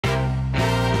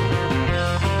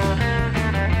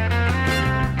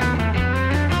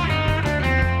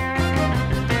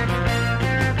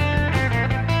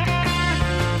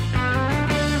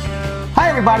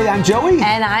everybody, I'm Joey.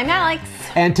 And I'm Alex.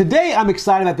 And today I'm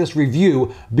excited about this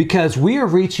review because we are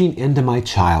reaching into my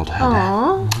childhood.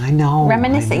 Aww. I know.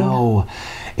 Reminiscing. I know.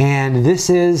 And this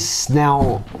is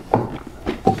now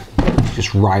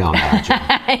just right on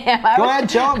that. Go ahead,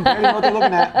 show them. They know what they're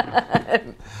looking at.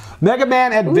 Mega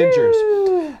Man Adventures.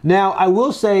 Woo. Now, I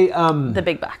will say... the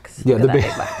big box. Yeah, the big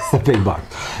box. The big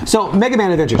box. So, Mega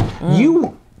Man Adventures.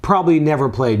 You probably never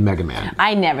played Mega Man.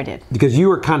 I never did. Because you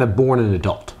were kind of born an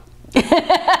adult.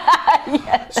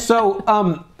 Yes. So,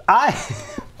 I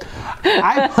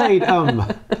played,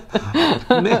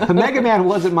 Mega Man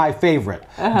wasn't my favorite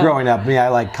growing up. I mean, I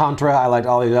liked Contra, I liked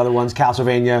all these other ones,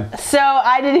 Castlevania. So,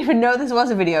 I didn't even know this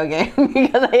was a video game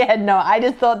because I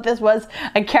just thought this was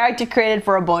a character created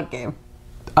for a board game.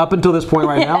 Up until this point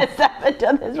right now? Yes, up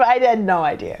until this point, I had no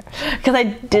idea. Because I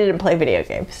didn't play video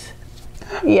games.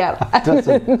 Yeah.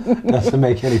 doesn't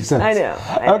make any sense. I know.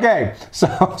 Okay,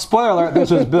 so spoiler alert, this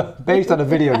was based on a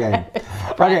video game.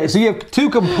 Okay, so you have two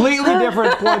completely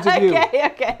different points of view.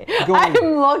 Okay. I'm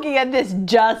looking at this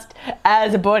just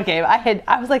as a board game.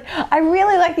 I was like, I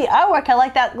really like the artwork. I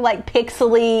like that like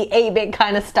pixely 8-bit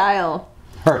kind of style.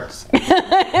 Hurts.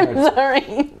 I'm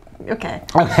sorry. Okay.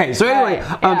 Okay, so anyway,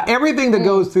 everything that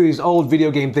goes through these old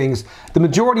video game things, the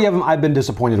majority of them I've been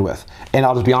disappointed with. And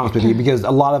I'll just be honest with you, because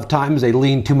a lot of times they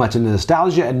lean too much into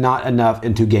nostalgia and not enough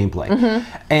into gameplay.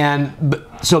 And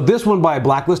so this one by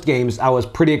Blacklist Games, I was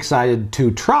pretty excited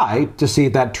to try to see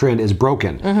if that trend is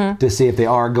broken, to see if they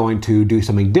are going to do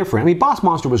something different. I mean, Boss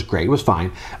Monster was great, it was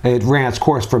fine. It ran its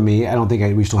course for me. I don't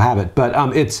think we still have it,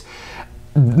 but it's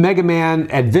Mega Man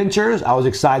Adventures, I was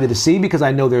excited to see because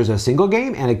I know there's a single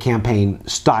game and a campaign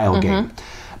style game.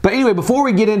 But anyway, before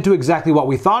we get into exactly what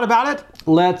we thought about it,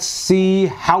 let's see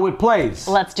how it plays.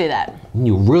 Let's do that.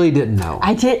 You really didn't know.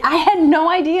 I did. I had no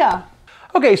idea.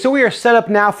 Okay, so we are set up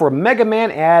now for Mega Man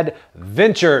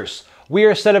Adventures. We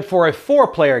are set up for a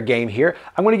 4-player game here.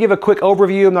 I'm going to give a quick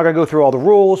overview. I'm not going to go through all the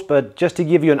rules, but just to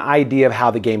give you an idea of how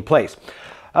the game plays.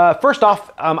 First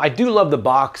off, I do love the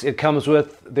box. It comes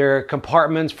with their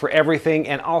compartments for everything,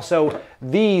 and also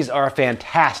these are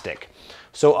fantastic.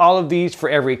 So all of these for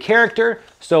every character,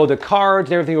 so the cards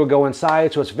and everything will go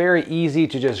inside, so it's very easy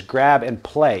to just grab and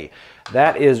play.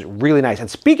 That is really nice. And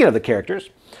speaking of the characters,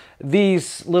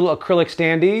 these little acrylic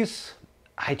standees,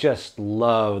 I just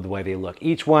love the way they look.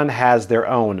 Each one has their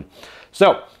own.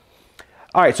 So,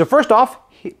 all right, so first off,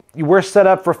 we're set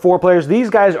up for 4 players. These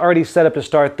guys are already set up to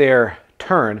start their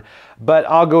turn, but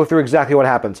I'll go through exactly what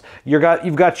happens. You've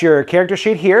got your character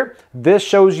sheet here. This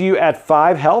shows you at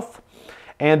 5 health,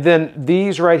 and then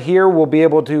these right here will be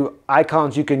able to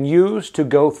icons you can use to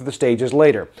go through the stages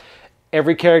later.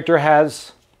 Every character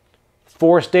has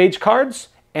 4 stage cards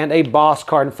and a boss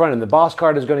card in front of them. The boss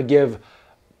card is going to give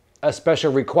a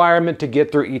special requirement to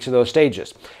get through each of those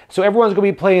stages. So everyone's going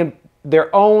to be playing their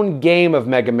own game of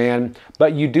Mega Man,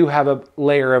 but you do have a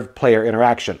layer of player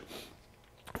interaction.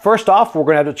 First off, we're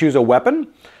going to have to choose a weapon,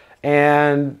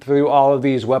 and through all of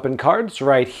these weapon cards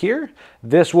right here,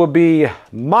 this will be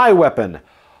my weapon,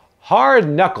 Hard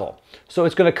Knuckle. So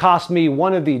it's going to cost me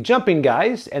one of the jumping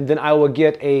guys, and then I will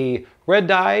get a red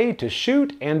die to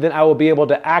shoot, and then I will be able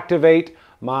to activate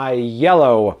my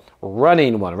yellow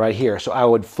running one right here. So I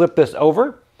would flip this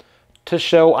over to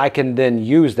show I can then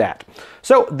use that.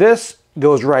 So this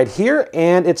goes right here,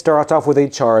 and it starts off with a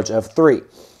charge of 3. All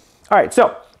right,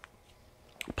 so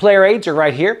player aids are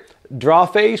right here. Draw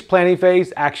phase, planning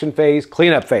phase, action phase,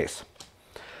 cleanup phase.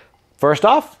 First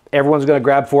off, everyone's going to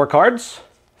grab 4 cards.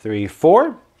 3,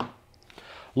 4.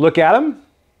 Look at them.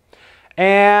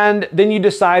 And then you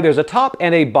decide there's a top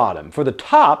and a bottom. For the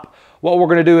top, what we're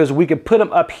going to do is we can put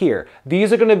them up here.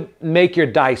 These are going to make your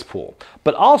dice pool.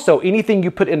 But also, anything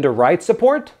you put into right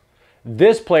support,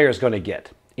 this player is going to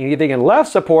get. Anything in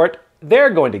left support,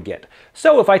 they're going to get.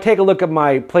 So if I take a look at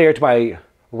my player to my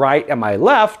right and my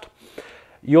left,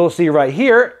 you'll see right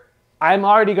here, I'm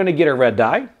already going to get a red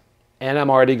die, and I'm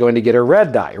already going to get a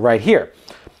red die right here.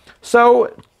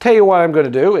 So, tell you what I'm going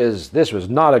to do is, this was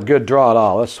not a good draw at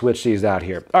all. Let's switch these out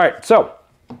here. All right, so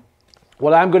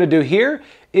what I'm going to do here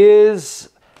is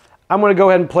I'm going to go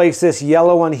ahead and place this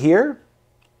yellow one here,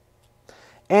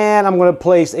 and I'm going to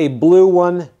place a blue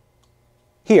one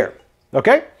here,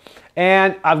 okay?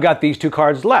 And I've got these 2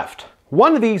 cards left.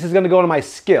 One of these is going to go to my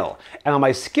skill, and on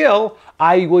my skill,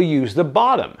 I will use the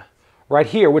bottom right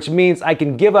here, which means I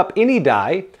can give up any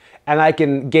die, and I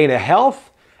can gain a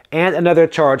health and another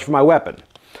charge for my weapon.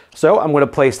 So I'm going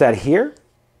to place that here,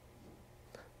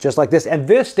 just like this, and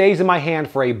this stays in my hand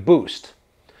for a boost.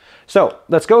 So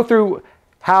let's go through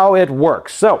how it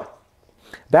works. So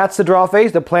That's the draw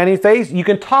phase, the planning phase. You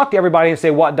can talk to everybody and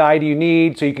say, what die do you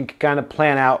need? So you can kind of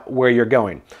plan out where you're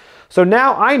going. So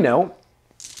now I know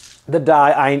the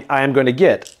die I am going to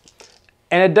get.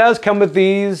 And it does come with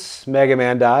these Mega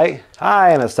Man die.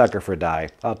 I am a sucker for die,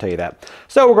 I'll tell you that.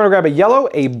 So we're going to grab a yellow,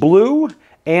 a blue,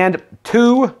 and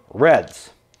 2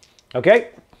 reds. Okay?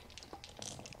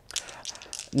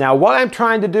 Now what I'm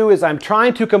trying to do is I'm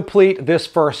trying to complete this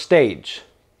first stage.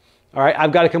 All right,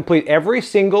 I've got to complete every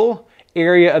single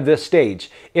area of this stage.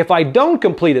 If I don't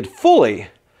complete it fully,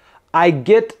 I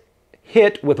get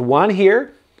hit with 1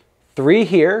 here, 3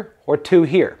 here, or 2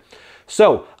 here.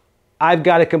 So I've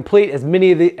got to complete as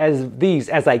many of these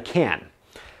as I can.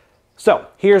 So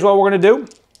here's what we're going to do.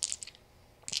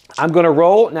 I'm going to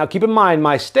roll. Now keep in mind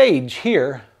my stage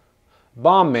here,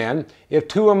 Bomb Man, if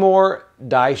 2 or more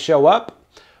die show up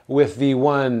with the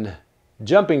 1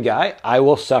 jumping guy, I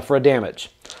will suffer a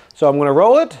damage. So I'm going to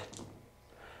roll it.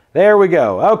 There we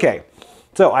go. Okay.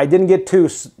 So I didn't get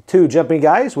two jumping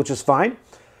guys, which is fine.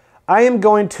 I am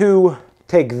going to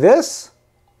take this.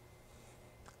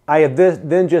 I have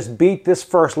then just beat this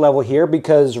first level here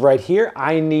because right here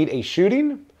I need a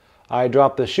shooting. I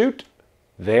drop the shoot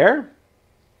there.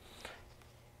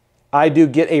 I do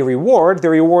get a reward. The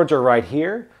rewards are right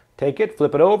here. Take it,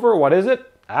 flip it over. What is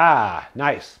it? Ah,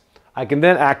 nice. I can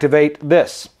then activate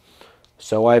this.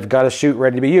 So I've got a shoot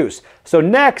ready to be used. So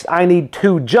next I need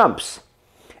 2 jumps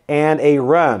and a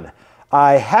run.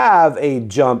 I have a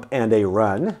jump and a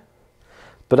run,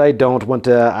 but I don't want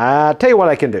to, tell you what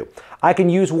I can do. I can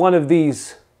use one of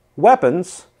these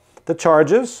weapons, the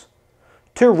charges,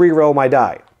 to reroll my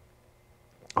die.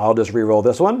 I'll just reroll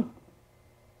this one.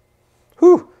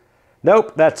 Whew.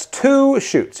 Nope, that's 2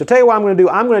 shoots. So tell you what I'm going to do.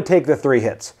 I'm going to take the 3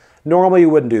 hits. Normally you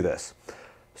wouldn't do this.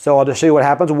 So I'll just show you what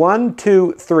happens. 1,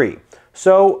 2, 3.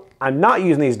 So I'm not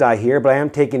using these die here, but I am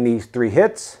taking these 3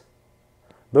 hits.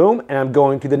 Boom, and I'm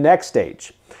going to the next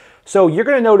stage. So you're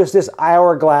going to notice this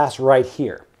hourglass right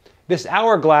here. This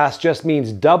hourglass just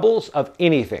means doubles of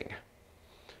anything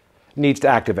needs to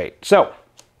activate. So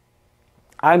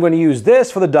I'm going to use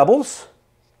this for the doubles.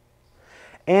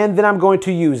 And then I'm going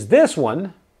to use this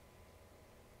one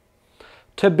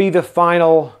to be the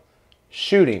final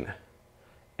shooting.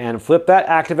 And flip that,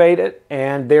 activate it,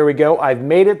 and there we go. I've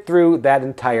made it through that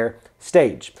entire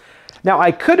stage. Now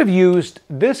I could have used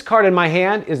this card in my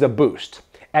hand as a boost.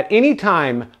 At any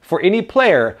time, for any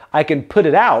player, I can put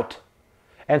it out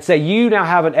and say, you now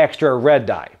have an extra red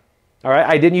die. All right,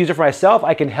 I didn't use it for myself.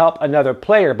 I can help another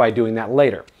player by doing that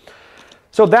later.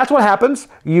 So that's what happens.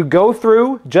 You go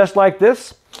through just like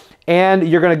this, and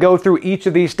you're going to go through each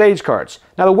of these stage cards.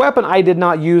 Now the weapon I did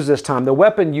not use this time. The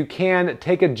weapon, you can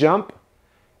take a jump,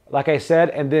 like I said,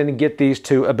 and then get these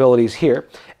 2 abilities here.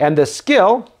 And the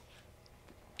skill,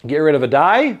 get rid of a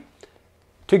die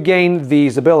to gain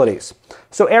these abilities.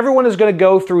 So everyone is going to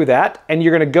go through that, and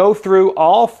you're going to go through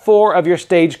all 4 of your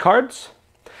stage cards.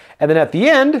 And then at the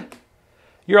end,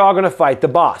 you're all going to fight the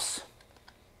boss.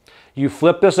 You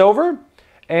flip this over,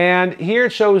 and here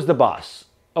it shows the boss.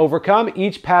 Overcome,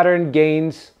 each pattern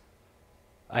gains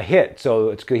a hit,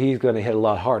 so he's going to hit a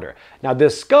lot harder. Now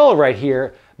this skull right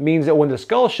here means that when the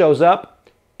skull shows up,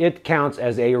 it counts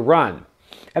as a run.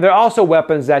 And there are also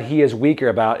weapons that he is weaker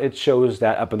about. It shows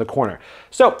that up in the corner.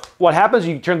 So what happens,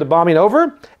 you turn the bombing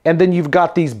over, and then you've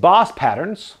got these boss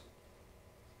patterns.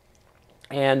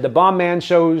 And the bomb man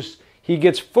shows he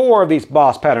gets 4 of these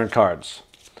boss pattern cards.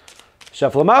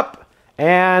 Shuffle them up,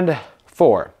 and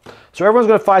 4. So everyone's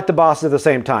going to fight the bosses at the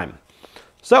same time.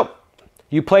 So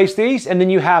you place these, and then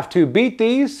you have to beat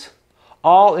these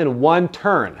all in 1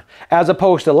 turn. As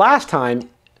opposed to last time,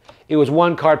 it was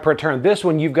 1 card per turn. This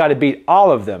one, you've got to beat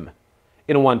all of them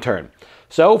in 1 turn.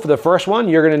 So for the first one,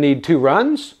 you're going to need 2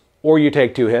 runs, or you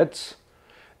take 2 hits.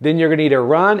 Then you're going to need a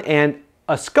run and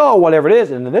a skull, whatever it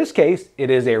is. And in this case, it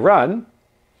is a run.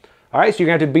 All right, so you're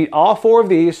going to have to beat all 4 of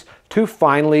these to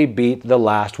finally beat the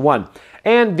last one.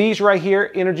 And these right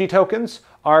here, energy tokens,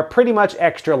 are pretty much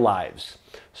extra lives.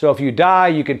 So if you die,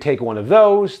 you can take one of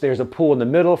those. There's a pool in the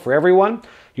middle for everyone.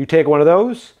 You take one of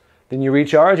those, then you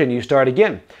recharge and you start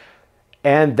again.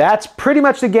 And that's pretty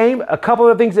much the game. A couple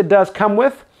of things it does come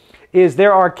with is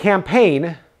there are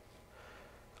campaign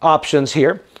options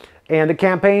here. And the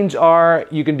campaigns are,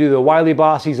 you can do the Wily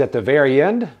Boss, he's at the very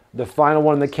end, the final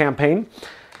one in the campaign.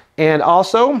 And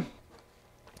also,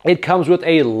 it comes with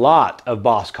a lot of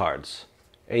boss cards.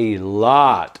 A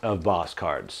lot of boss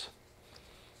cards.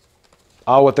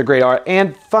 All with the great art.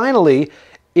 And finally,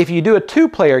 if you do a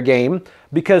 2-player game,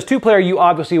 because 2-player you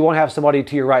obviously won't have somebody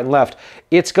to your right and left,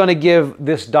 it's going to give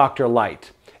this Dr.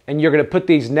 Light. and you're going to put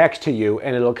these next to you,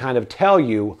 and it'll kind of tell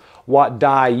you what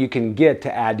die you can get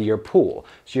to add to your pool.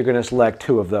 So you're going to select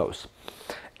 2 of those.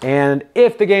 And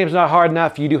if the game's not hard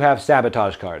enough, you do have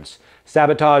sabotage cards.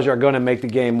 Sabotage are going to make the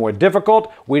game more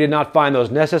difficult. We did not find those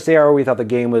necessary. We thought the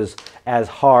game was as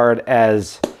hard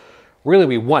as really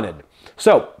we wanted.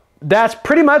 So that's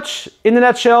pretty much, in the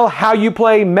nutshell, how you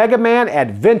play Mega Man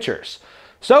Adventures.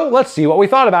 So let's see what we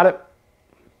thought about it.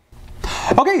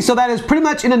 Okay, so that is pretty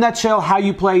much in a nutshell how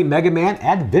you play Mega Man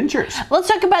Adventures. Let's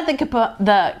talk about the components.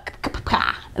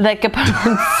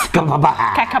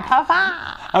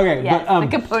 Okay, yes, but the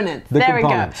components. The there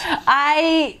components. we go.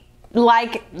 I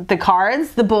like the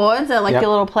cards, the boards. I like Yep.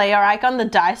 your little player icon. The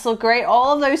dice look great.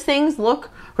 All of those things look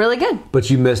really good. But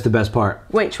you missed the best part.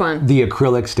 Which one? The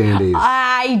acrylic standees.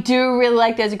 I do really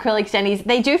like those acrylic standees.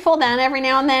 They do fall down every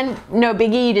now and then. No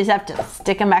biggie. You just have to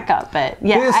stick them back up. But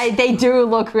yeah, they do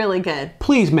look really good.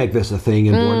 Please make this a thing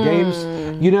in board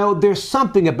games. You know, there's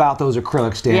something about those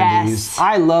acrylic standees. Yes.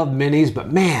 I love minis,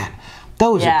 but man,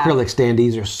 those acrylic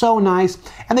standees are so nice,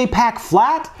 and they pack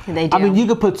flat. They do. I mean, you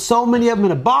could put so many of them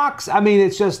in a box. I mean,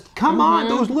 it's just, come on,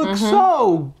 those look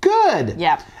so good.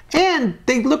 Yep. And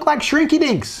they look like shrinky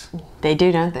dinks. They do,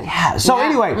 don't they? Yeah. So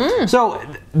anyway, so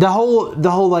the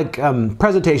whole like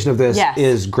presentation of this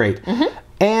is great.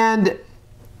 And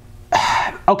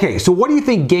okay, so what do you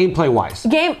think gameplay wise?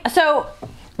 So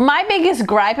my biggest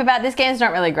gripe about this game is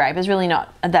not really a gripe. It's really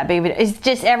not that big of a. It's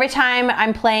just every time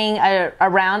I'm playing a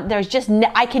round, there's just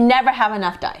I can never have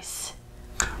enough dice.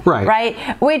 Right.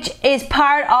 Right. Which is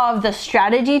part of the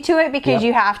strategy to it, because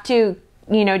you have to,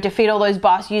 you know, defeat all those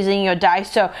bosses using your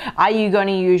dice. So are you going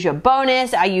to use your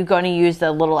bonus? Are you going to use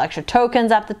the little extra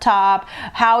tokens up the top?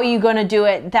 How are you going to do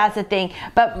it? That's the thing.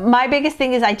 But my biggest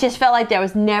thing is I just felt like there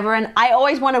was never I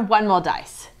always wanted one more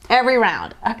dice. Every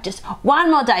round, just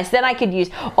one more dice. Then I could use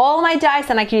all my dice,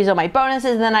 and I could use all my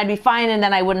bonuses, and then I'd be fine, and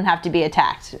then I wouldn't have to be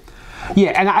attacked. Yeah,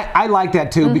 and I like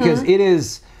that too, because it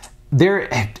is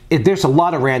there's a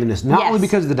lot of randomness, not only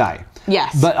because of the die,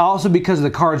 but also because of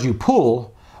the cards you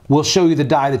pull will show you the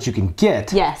die that you can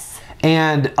get. Yes.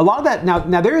 And a lot of that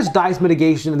now there is dice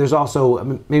mitigation, and there's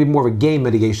also maybe more of a game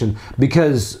mitigation,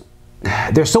 because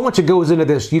there's so much that goes into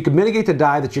this. You can mitigate the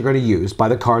die that you're going to use by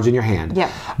the cards in your hand.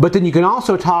 Yeah. But then you can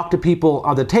also talk to people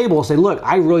on the table and say, look,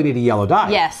 I really need a yellow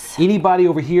die. Yes. Anybody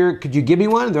over here, could you give me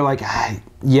one? And they're like,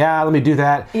 yeah, let me do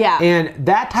that. Yeah. And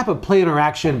that type of play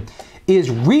interaction is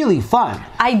really fun.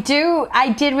 I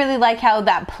did really like how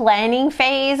that planning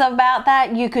phase about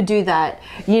that, you could do that.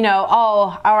 You know,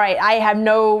 oh, all right, I have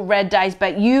no red dice,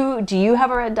 but do you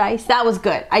have a red dice? That was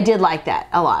good. I did like that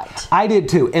a lot. I did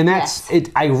too, and that's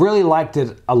it. I really liked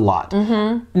it a lot.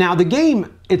 Now the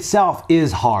game itself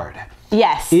is hard.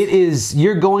 Yes. It is.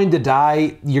 You're going to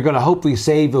die. You're going to hopefully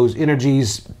save those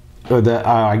energies, or the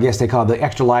I guess they call it the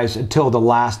extra lives, until the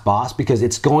last boss, because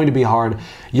it's going to be hard.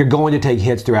 You're going to take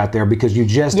hits throughout there, because you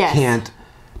just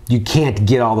can't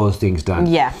get all those things done.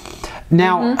 Yeah.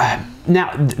 Now,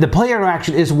 now the player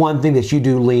interaction is one thing that you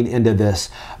do lean into this,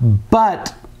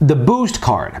 but the boost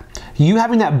card, you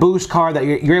having that boost card that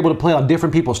you're able to play on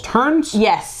different people's turns,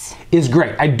 is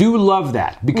great. I do love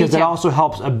that, because it also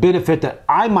helps a benefit that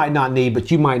I might not need,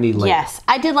 but you might need later. Yes,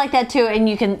 I did like that too, and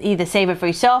you can either save it for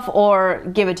yourself or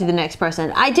give it to the next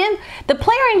person. The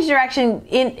player interaction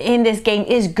in this game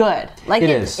is good. Like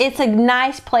it's a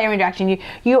nice player interaction.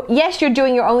 Yes, you're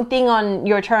doing your own thing on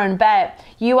your turn, but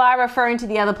you are referring to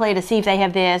the other player to see if they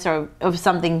have this, or if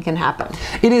something can happen.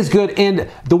 It is good, and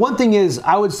the one thing is,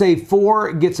 I would say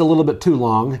 4 gets a little bit too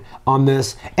long on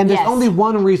this, and there's only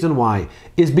one reason why,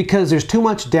 is because there's too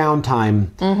much downtime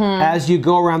as you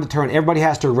go around the turn. Everybody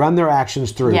has to run their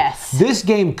actions through. Yes. This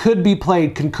game could be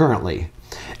played concurrently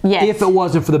if it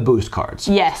wasn't for the boost cards.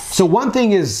 Yes. So one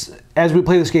thing is, as we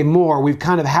play this game more, we've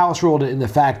kind of house ruled it in the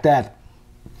fact that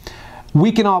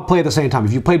we can all play at the same time.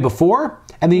 If you played before,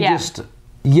 and then just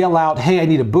yell out, hey, I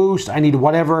need a boost, I need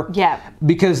whatever. Yeah.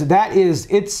 Because that is,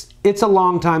 it's a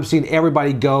long time seeing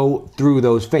everybody go through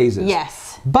those phases.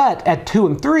 Yes. But at 2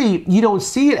 and 3, you don't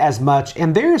see it as much,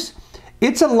 and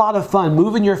it's a lot of fun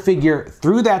moving your figure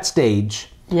through that stage,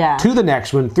 to the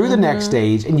next one, through the next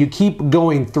stage, and you keep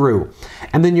going through.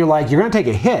 And then you're like, you're gonna take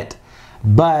a hit,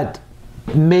 but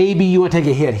maybe you wanna take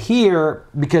a hit here,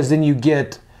 because then you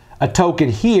get a token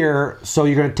here, so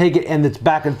you're gonna take it, and it's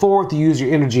back and forth. You use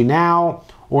your energy now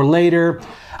or later.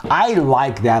 I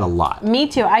like that a lot. Me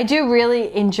too. I do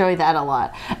really enjoy that a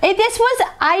lot. This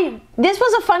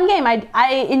was a fun game.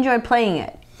 I enjoyed playing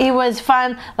it. It was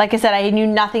fun. Like I said, I knew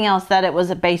nothing else that it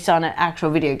was based on an actual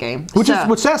video game. Which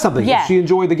says something. Yeah. She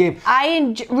enjoyed the game.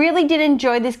 I really did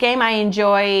enjoy this game. I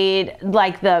enjoyed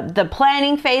like the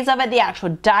planning phase of it. The actual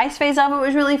dice phase of it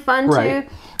was really fun too.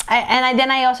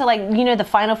 Then I also like, you know, the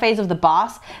final phase of the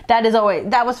boss. That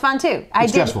was fun too.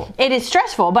 It's stressful. It is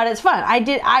stressful, but it's fun.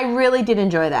 I really did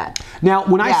enjoy that. Now,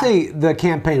 when I say the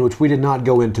campaign, which we did not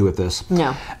go into with this.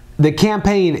 No. The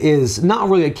campaign is not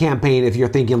really a campaign if you're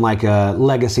thinking like a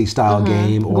legacy style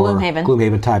game or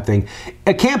Gloomhaven type thing.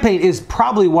 A campaign is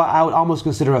probably what I would almost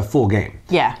consider a full game.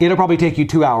 Yeah. It'll probably take you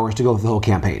 2 hours to go through the whole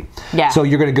campaign. Yeah. So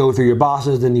you're going to go through your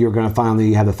bosses, then you're going to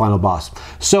finally have the final boss.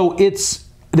 So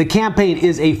the campaign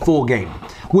is a full game,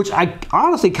 which I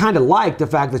honestly kind of like the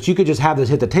fact that you could just have this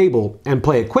hit the table and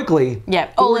play it quickly.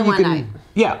 Yeah, all in one night.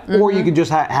 Yeah, or you can just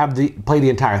play the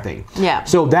entire thing. Yeah.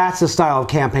 So that's the style of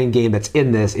campaign game that's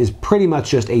in this, is pretty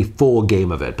much just a full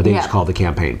game of it, but they just call it the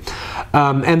campaign.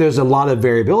 And there's a lot of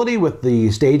variability with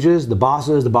the stages, the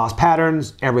bosses, the boss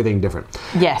patterns, everything different.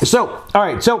 Yes. So, all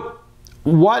right, so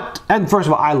and first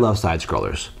of all, I love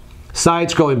side-scrollers.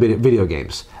 Side-scrolling video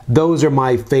games. Those are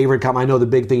my favorite. I know the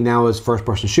big thing now is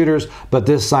first-person shooters, but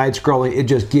this side-scrolling, it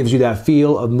just gives you that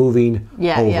feel of moving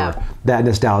over. Yeah. That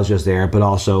nostalgia is there, but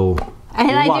also... And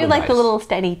I do like the little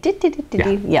steady.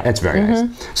 Yeah, that's very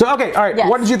nice. So, okay, all right,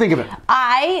 what did you think of it?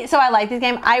 So I like this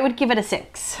game. I would give it a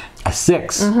 6. A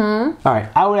 6? All right,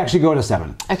 I would actually go to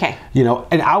 7. Okay. You know,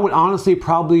 and I would honestly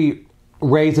probably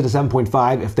raise it to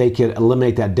 7.5 if they could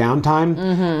eliminate that downtime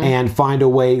and find a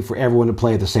way for everyone to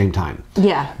play at the same time.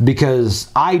 Yeah. Because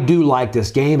I do like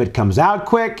this game. It comes out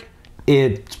quick.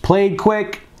 It's played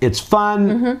quick. It's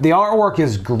fun. The artwork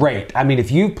is great. I mean,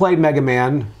 if you've played Mega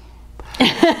Man...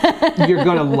 you're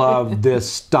gonna love this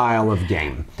style of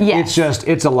game. Yes.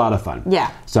 It's a lot of fun.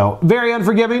 Yeah. So very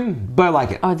unforgiving, but I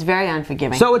like it. Oh, it's very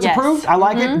unforgiving. So it's approved. I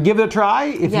like it. Give it a try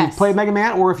if you play Mega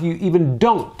Man, or if you even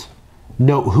don't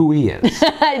know who he is.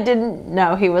 I didn't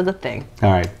know he was a thing.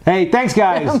 All right. Hey, thanks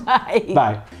guys. Bye.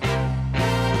 Bye.